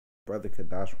Brother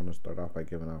Kadash want to start off by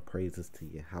giving our praises to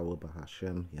Yahweh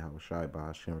Bahashem, Yahweh Shai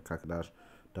Bahashem, Kakadash,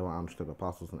 though I honor to the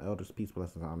apostles and elders, peace,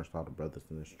 blessings, and honor to all the brothers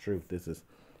in this truth. This is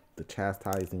the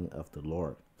chastising of the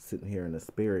Lord. Sitting here in the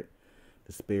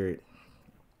Spirit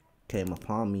came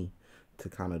upon me to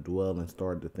kind of dwell and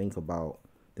start to think about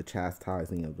the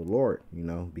chastising of the Lord,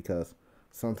 because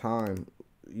sometimes,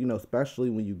 especially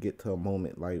when you get to a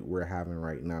moment like we're having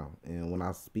right now. And when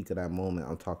I speak of that moment,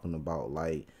 I'm talking about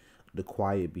like the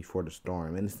quiet before the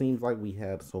storm. And it seems like we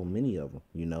have so many of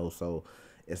them, so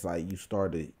it's like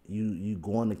you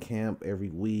going to camp every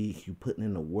week, you putting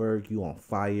in the work, you on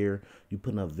fire, you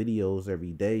putting up videos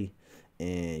every day,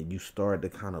 and you start to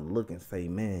kind of look and say,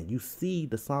 man, you see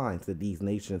the signs that these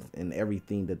nations and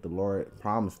everything that the Lord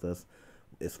promised us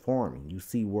is forming. You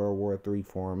see World War III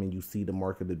forming, you see the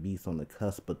mark of the beast on the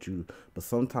cusp, but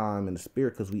sometime in the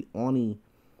spirit, because we only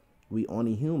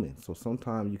human. So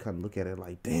sometimes you kind of look at it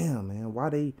like, damn, man,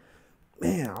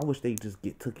 I wish they just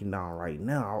get taken down right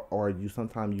now. Or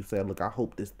sometimes you say, look, I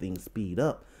hope this thing speed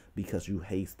up, because you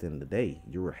hasten the day.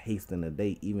 You're hasting the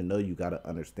day, even though you got to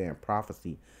understand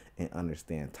prophecy and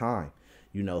understand time,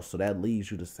 so that leads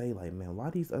you to say, like, man, why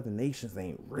these other nations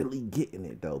ain't really getting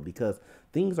it though? Because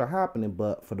things are happening,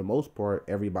 but for the most part,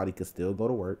 everybody could still go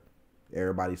to work.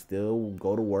 Everybody still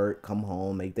go to work, come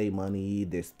home, make their money.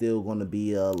 There's still going to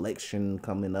be an election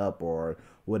coming up or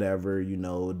whatever,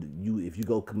 if you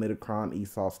go commit a crime,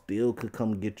 Esau still could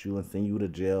come get you and send you to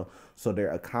jail. So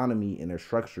their economy and their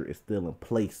structure is still in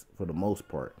place for the most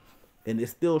part. And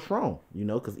it's still strong,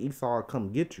 because Esau will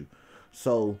come get you.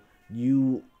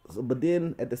 But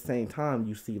then at the same time,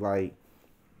 you see, like,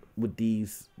 with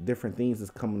these different things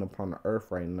that's coming upon the earth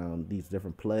right now, these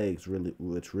different plagues,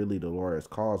 which really the Lord is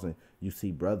causing, you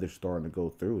see brothers starting to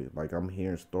go through it. Like, I'm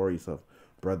hearing stories of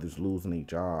brothers losing their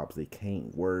jobs, they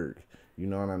can't work, you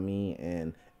know what I mean?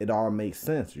 And it all makes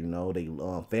sense, they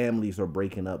families are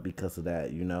breaking up because of that,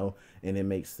 and it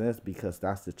makes sense because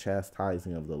that's the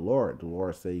chastising of the Lord. The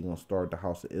Lord said you're gonna start the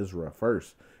house of Israel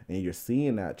first, and you're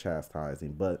seeing that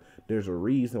chastising. But there's a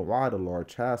reason why the Lord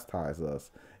chastises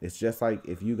us. It's just like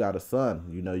if you got a son,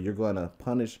 you're gonna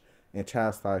punish and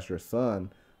chastise your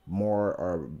son more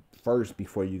or first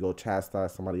before you go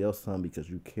chastise somebody else's son, because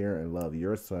you care and love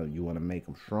your son. You want to make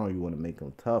him strong, you want to make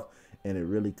him tough, and it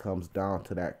really comes down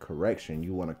to that correction.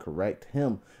 You want to correct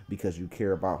him because you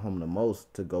care about him the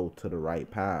most to go to the right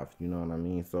path, you know what I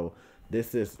mean? So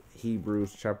this is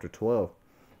Hebrews chapter 12,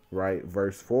 right,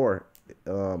 verse 4.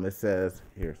 It says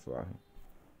here,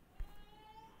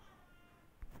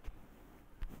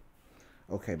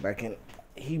 okay, back in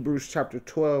Hebrews chapter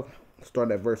 12,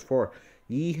 start at verse 4.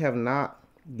 Ye have not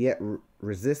yet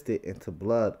resisted into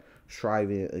blood,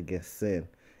 striving against sin.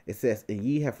 It says, and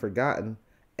ye have forgotten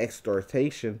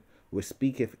exhortation, which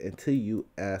speaketh unto you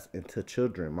as unto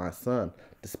children. My son,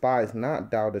 despise not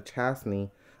thou the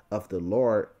chastening of the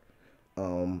Lord,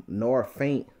 nor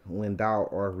faint when thou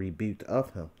art rebuked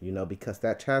of him. Because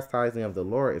that chastising of the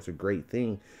Lord is a great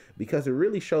thing, because it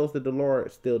really shows that the Lord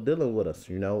is still dealing with us,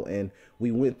 and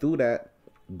we went through that.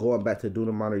 Going back to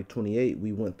Deuteronomy 28,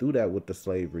 we went through that with the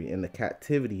slavery and the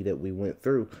captivity that we went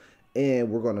through. And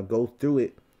we're going to go through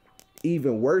it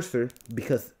even worse,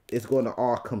 because it's going to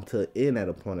all come to an end at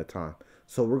a point of time.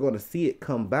 So we're going to see it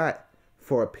come back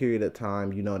for a period of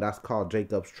time. That's called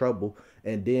Jacob's trouble.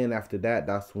 And then after that,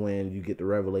 that's when you get to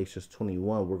Revelations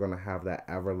 21. We're going to have that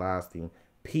everlasting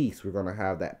peace. We're going to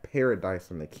have that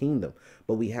paradise in the kingdom.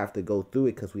 But we have to go through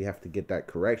it because we have to get that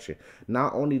correction.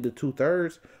 Not only the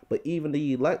 2/3, but even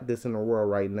the elect that's in the world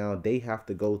right now, they have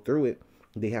to go through it.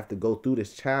 They have to go through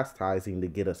this chastising to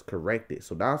get us corrected.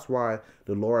 So that's why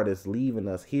the Lord is leaving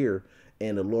us here,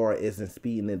 and the Lord isn't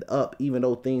speeding it up, even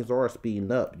though things are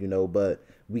speeding up, but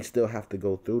we still have to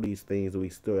go through these things. We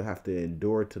still have to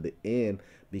endure to the end,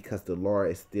 because the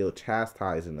Lord is still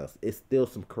chastising us. It's still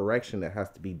some correction that has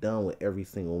to be done with every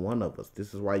single one of us.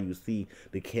 This is why you see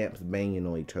the camps banging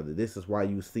on each other. This is why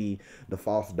you see the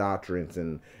false doctrines,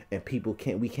 and we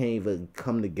can't even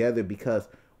come together, because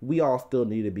we all still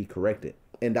need to be corrected.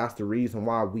 And that's the reason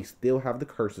why we still have the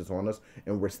curses on us,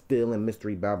 and we're still in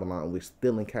Mystery Babylon. We're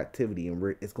still in captivity,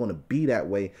 and it's going to be that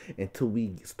way until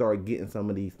we start getting some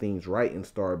of these things right and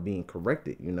start being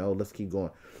corrected. Let's keep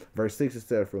going. Verse 6, it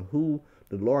says, from who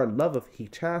the Lord loveth, he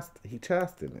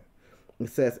chasteneth. It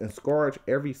says, and scourge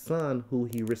every son who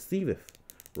he receiveth.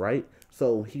 Right?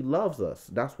 So he loves us.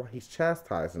 That's why he's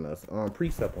chastising us.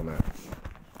 Precept on that.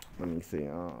 Let me see.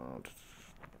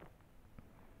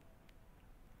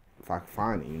 If I can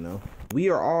find it, we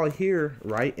are all here,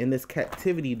 right, in this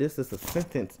captivity. This is a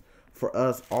sentence for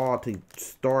us all to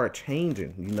start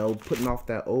changing, you know, putting off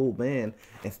that old man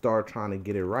and start trying to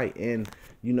get it right. And,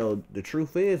 you know, the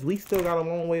truth is we still got a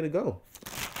long way to go.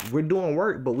 We're doing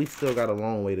work, but we still got a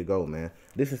long way to go, man.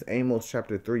 This is Amos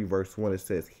chapter 3, verse 1. It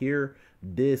says, hear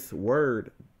this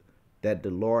word that the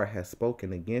Lord has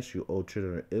spoken against you, O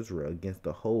children of Israel, against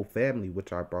the whole family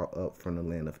which I brought up from the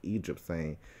land of Egypt,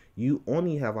 saying, you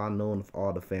only have I known of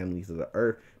all the families of the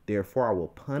earth, therefore I will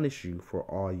punish you for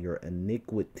all your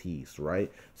iniquities,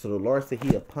 right? So the Lord said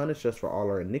he'll punish us for all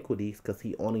our iniquities because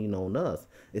he only known us.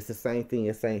 It's the same thing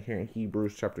as saying here in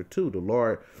Hebrews chapter 2, the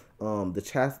Lord,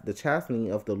 the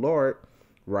chastening of the Lord,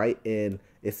 right? And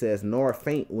it says, nor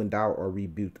faint when thou art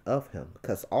rebuked of him,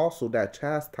 because also that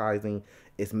chastising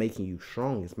is making you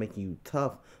strong, it's making you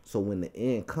tough, so when the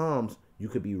end comes you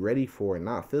could be ready for it,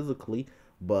 not physically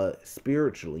but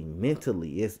spiritually,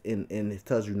 mentally. And it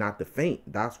tells you not to faint.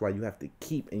 That's why you have to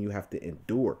keep and you have to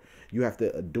endure. You have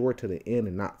to endure to the end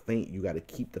and not faint. You got to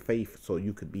keep the faith so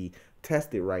you could be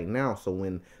tested right now. So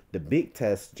when the big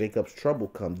test, Jacob's trouble,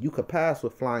 comes, you could pass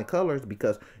with flying colors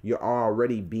because you're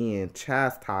already being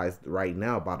chastised right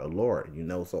now by the Lord, you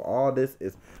know. So all this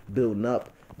is building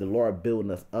up, the Lord building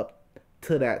us up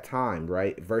to that time,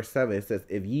 right? Verse 7, it says,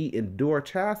 if ye endure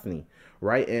chastening,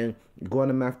 right? And going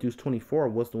to Matthew 24,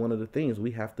 what's one of the things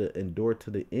we have to endure to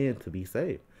the end to be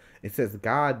saved? It says,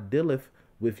 God dealeth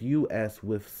with you as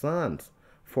with sons.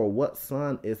 For what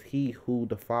son is he who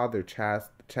the Father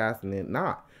chasteneth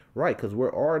not? Right, because we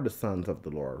are the sons of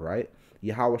the Lord, right?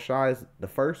 Yahweh Shai is the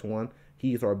first one.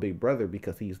 He's our big brother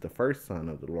because he's the first son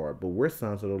of the Lord. But we're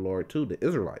sons of the Lord too, the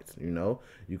Israelites, you know.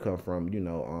 You come from, you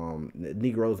know,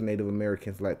 Negroes, Native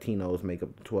Americans, Latinos make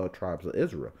up the 12 tribes of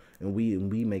Israel. And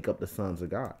we make up the sons of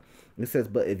God. It says,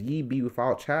 but if ye be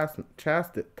without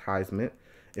chastisement,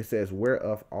 it says,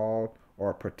 whereof all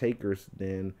are partakers,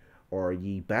 then are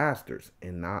ye bastards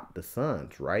and not the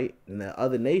sons, right? And the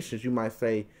other nations, you might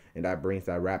say, and that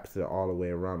wraps it all the way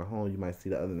around the home. You might see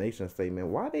the other nations say,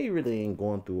 man, why they really ain't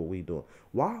going through what we doing?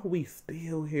 Why are we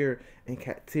still here in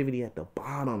captivity at the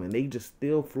bottom and they just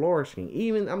still flourishing?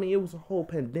 Even, I mean, it was a whole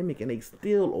pandemic and they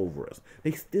still over us.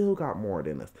 They still got more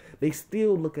than us. They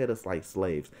still look at us like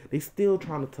slaves. They still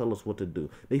trying to tell us what to do.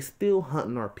 They still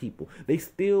hunting our people. They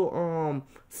still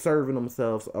serving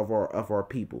themselves of our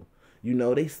people. You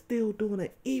know, they still doing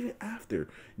it even after,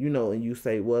 you know, and you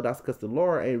say, well, that's because the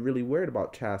Lord ain't really worried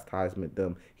about chastisement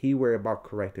them. He worried about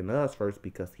correcting us first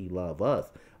because he love us.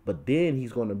 But then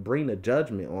he's going to bring the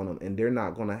judgment on them, and they're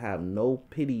not going to have no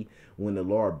pity when the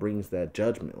Lord brings that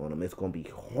judgment on them. It's going to be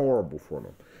horrible for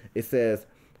them. It says,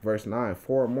 verse 9,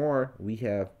 for more we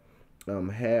have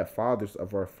had fathers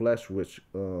of our flesh which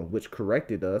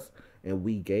corrected us, and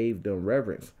we gave them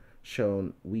reverence. Shall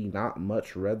we not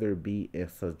much rather be in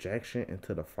subjection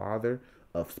unto the Father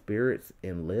of spirits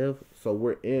and live? So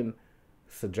we're in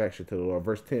subjection to the Lord.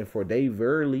 Verse 10, for they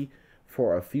verily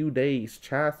for a few days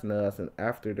chasten us and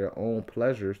after their own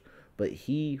pleasures, but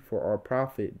he for our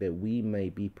profit, that we may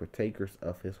be partakers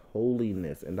of his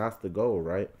holiness. And that's the goal,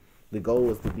 right? The goal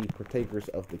is to be partakers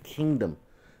of the kingdom,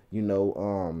 you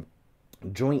know,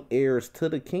 joint heirs to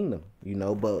the kingdom, you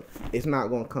know, but it's not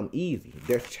going to come easy.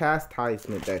 There's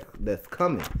chastisement that's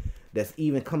coming, that's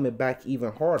even coming back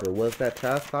even harder. What's that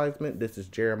chastisement? This is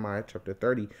Jeremiah chapter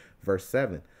 30, verse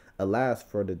 7. Alas,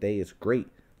 for the day is great,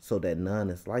 so that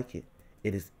none is like it.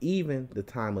 It is even the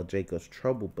time of Jacob's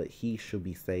trouble, but he should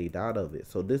be saved out of it.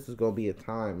 So this is going to be a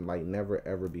time like never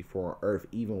ever before on earth,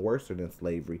 even worse than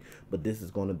slavery. But this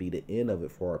is going to be the end of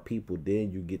it for our people.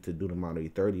 Then you get to Deuteronomy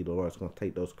 30. The Lord's going to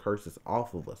take those curses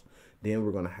off of us. Then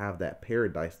we're going to have that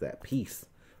paradise, that peace.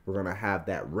 We're going to have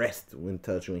that rest when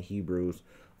touch you in Hebrews.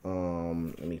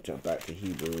 Let me jump back to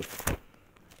Hebrews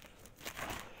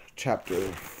chapter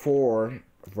 4.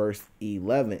 Verse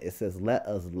 11, it says, let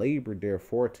us labor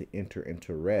therefore to enter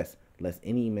into rest, lest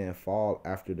any man fall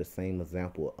after the same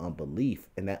example of unbelief.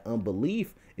 And that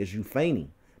unbelief is you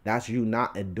fainting. That's you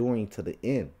not enduring to the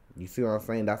end. You see what I'm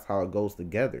saying? That's how it goes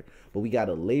together. But we got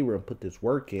to labor and put this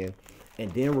work in,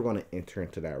 and then we're going to enter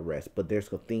into that rest. But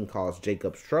there's a thing called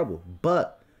Jacob's trouble.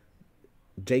 But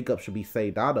Jacob should be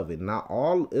saved out of it. Not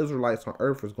all Israelites on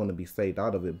earth is going to be saved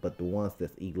out of it, but the ones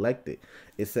that's elected.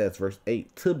 It says, verse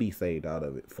 8, to be saved out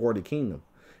of it for the kingdom.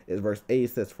 It's verse 8, it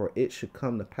says, for it should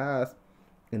come to pass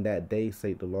in that day,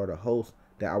 saith the Lord of hosts,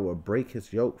 that I will break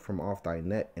his yoke from off thy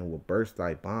neck and will burst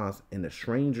thy bonds, and the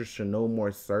strangers shall no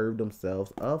more serve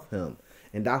themselves of him.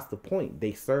 And that's the point.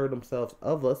 They serve themselves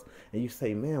of us. And you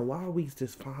say, man, why are we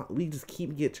just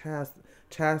keep get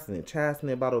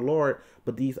chastened by the Lord,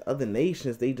 but these other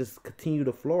nations, they just continue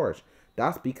to flourish.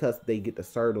 That's because they get to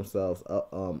serve themselves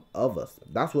of us.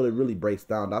 That's what it really breaks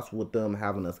down. That's what them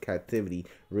having us captivity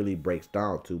really breaks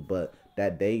down to. But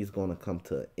that day is going to come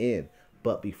to an end.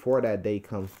 But before that day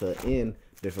comes to an end,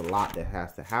 there's a lot that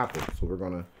has to happen. So we're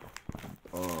going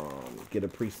to get a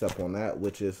precept on that,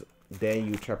 which is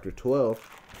Daniel chapter 12,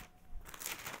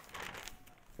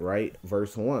 right?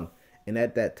 Verse 1. And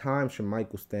at that time shall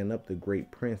Michael stand up, the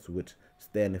great prince, which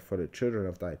standeth for the children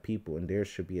of thy people, and there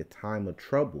should be a time of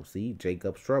trouble. See,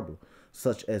 Jacob's trouble,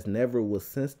 such as never was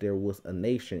since there was a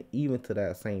nation, even to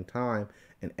that same time.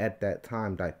 And at that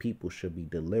time thy people should be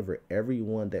delivered, every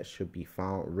one that should be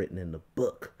found written in the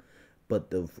book.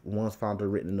 But the ones found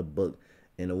written in the book,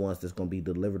 and the ones that's going to be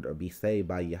delivered or be saved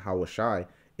by Yahweh Shai,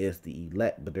 is the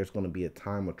elect. But there's going to be a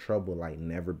time of trouble like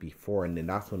never before, and then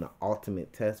that's when the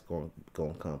ultimate test going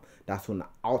to come. That's when the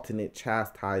ultimate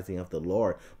chastising of the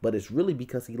Lord. But it's really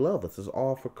because he loves us. It's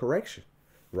all for correction,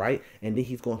 right? And then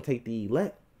he's going to take the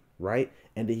elect, right?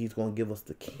 And then he's going to give us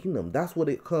the kingdom. That's what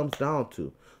it comes down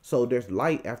to. So there's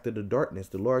light after the darkness.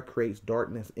 The Lord creates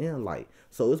darkness and light.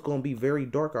 So it's going to be very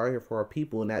dark out here for our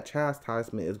people. And that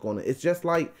chastisement is going to, it's just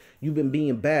like you've been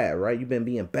being bad, right? You've been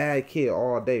being bad kid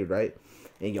all day, right?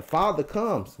 And your father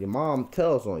comes, your mom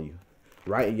tells on you,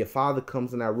 right? And your father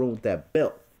comes in that room with that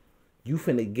belt. You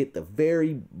finna get the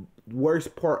very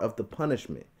worst part of the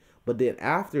punishment. But then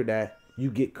after that, you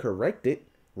get corrected,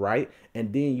 right?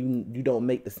 And then you don't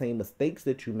make the same mistakes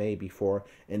that you made before.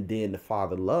 And then the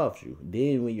father loves you.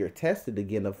 Then when you're tested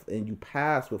again and you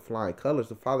pass with flying colors,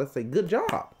 the father say, good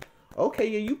job. Okay,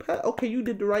 yeah, you passed. Okay, you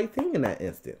did the right thing in that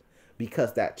instant.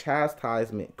 Because that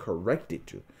chastisement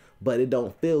corrected you. But it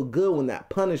don't feel good when that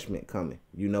punishment coming,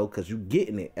 you know, because you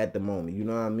getting it at the moment, you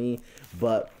know what I mean?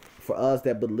 But for us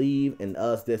that believe and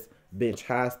us that's been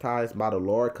chastised by the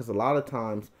Lord, because a lot of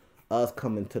times us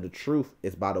coming to the truth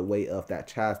is by the way of that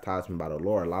chastisement by the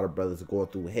Lord. A lot of brothers are going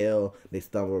through hell, they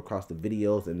stumble across the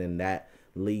videos, and then that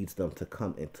leads them to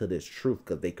come into this truth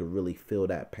because they could really feel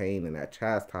that pain and that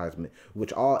chastisement,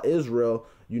 which all Israel,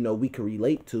 you know, we could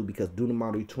relate to, because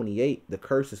Deuteronomy 28, the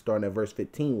curses starting at verse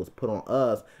 15 was put on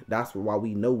us. That's why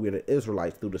we know we're the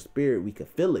Israelites. Through the Spirit, we could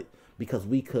feel it because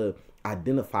we could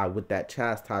identify with that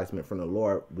chastisement from the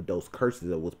Lord, with those curses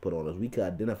that was put on us. We could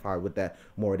identify with that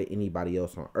more than anybody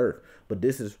else on earth. But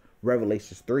this is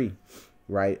Revelations 3,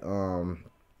 right?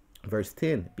 Verse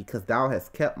 10, because thou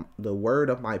hast kept the word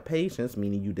of my patience,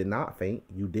 meaning you did not faint,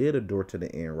 you did endure to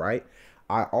the end, right?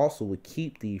 I also would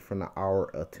keep thee from the hour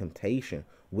of temptation,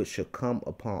 which should come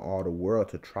upon all the world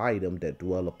to try them that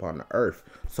dwell upon the earth.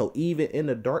 So even in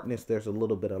the darkness, there's a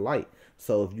little bit of light.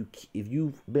 So if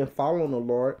you've been following the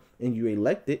Lord and you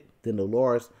elected, then the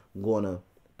Lord's going to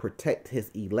protect his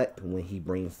elect when he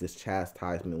brings this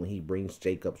chastisement, when he brings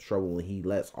Jacob's trouble, when he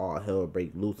lets all hell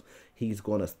break loose. He's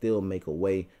going to still make a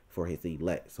way for his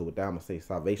elect. So with that, I'm going to say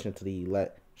salvation to the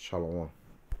elect. Shalom.